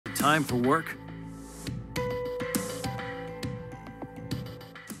time for work?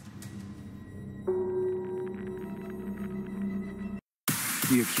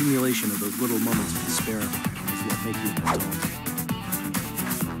 The accumulation of those little moments of despair is what make you an adult.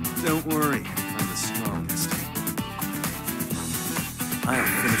 Don't worry, I'm the strongest. I'll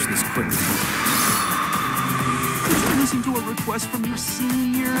finish this quickly. Did you listen to a request from your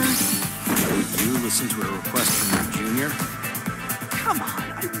seniors? Would you listen to a request from your junior? Come on,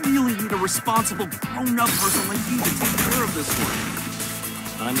 I really need a responsible, grown-up person like you to take care of this one.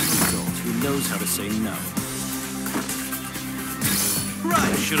 I'm an adult who knows how to say no. Right.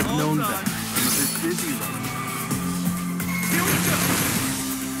 I should have known that. better. I'm a bit busy lately. Here we go.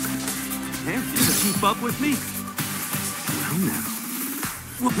 Hey, you keep up with me? Well now.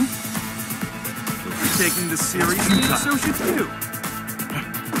 You're taking this seriously, so should you.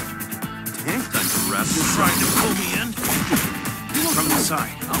 Time to wrap this up. Trying to pull me in? From the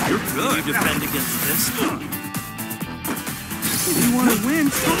side. You're good. You defend against this? If you want to win,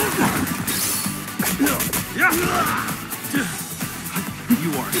 Yeah! You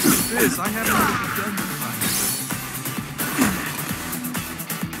are. this. I haven't even done the fight.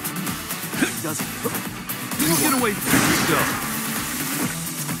 Doesn't. You won't get away from me. Go.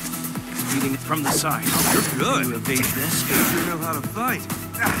 Beating it from the side. You're good. You evade this? You sure know how to fight.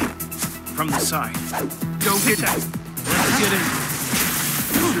 From the side. Go get that. Let's get in.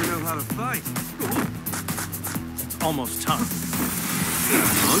 You sure know how to fight. Almost time.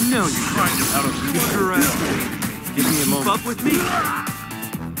 Oh no, you're trying to out of reach around. Give me a Keep moment. up with me.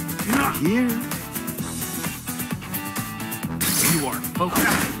 Here. You are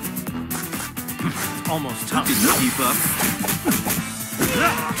focused. Almost time. Did you keep up?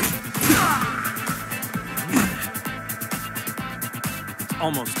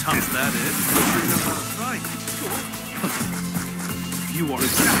 Almost time. Is that it? You sure know how to fight. You are.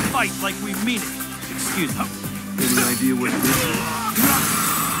 Fight like we mean it. Excuse me. Any idea what it is?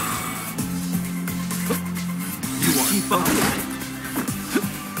 You are. Keep up.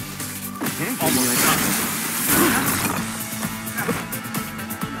 Almost time.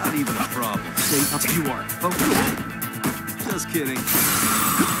 Not even a problem. Stay up. You are focused. Just kidding.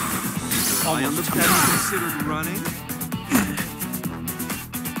 I am the Almost petty time. considered running.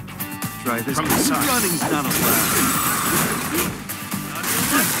 Try this. From the side. Running's not allowed.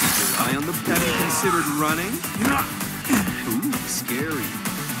 I am the petty considered running. Ooh, scary.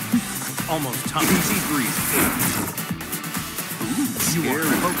 Almost time. Easy breeze. Ooh, You are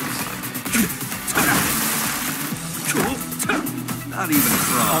scary. focused. Not even a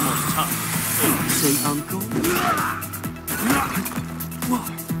problem. Almost time. Say, uncle.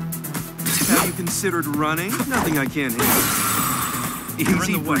 Have you considered running? Nothing I can't handle. You're in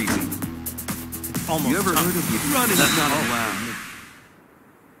Easy the way. breezy. Almost You ever time. heard of you? Running is not allowed.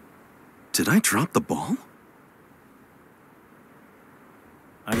 Did I drop the ball?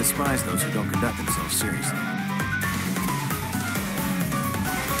 I despise those who don't conduct themselves seriously.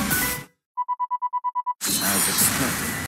 As expected.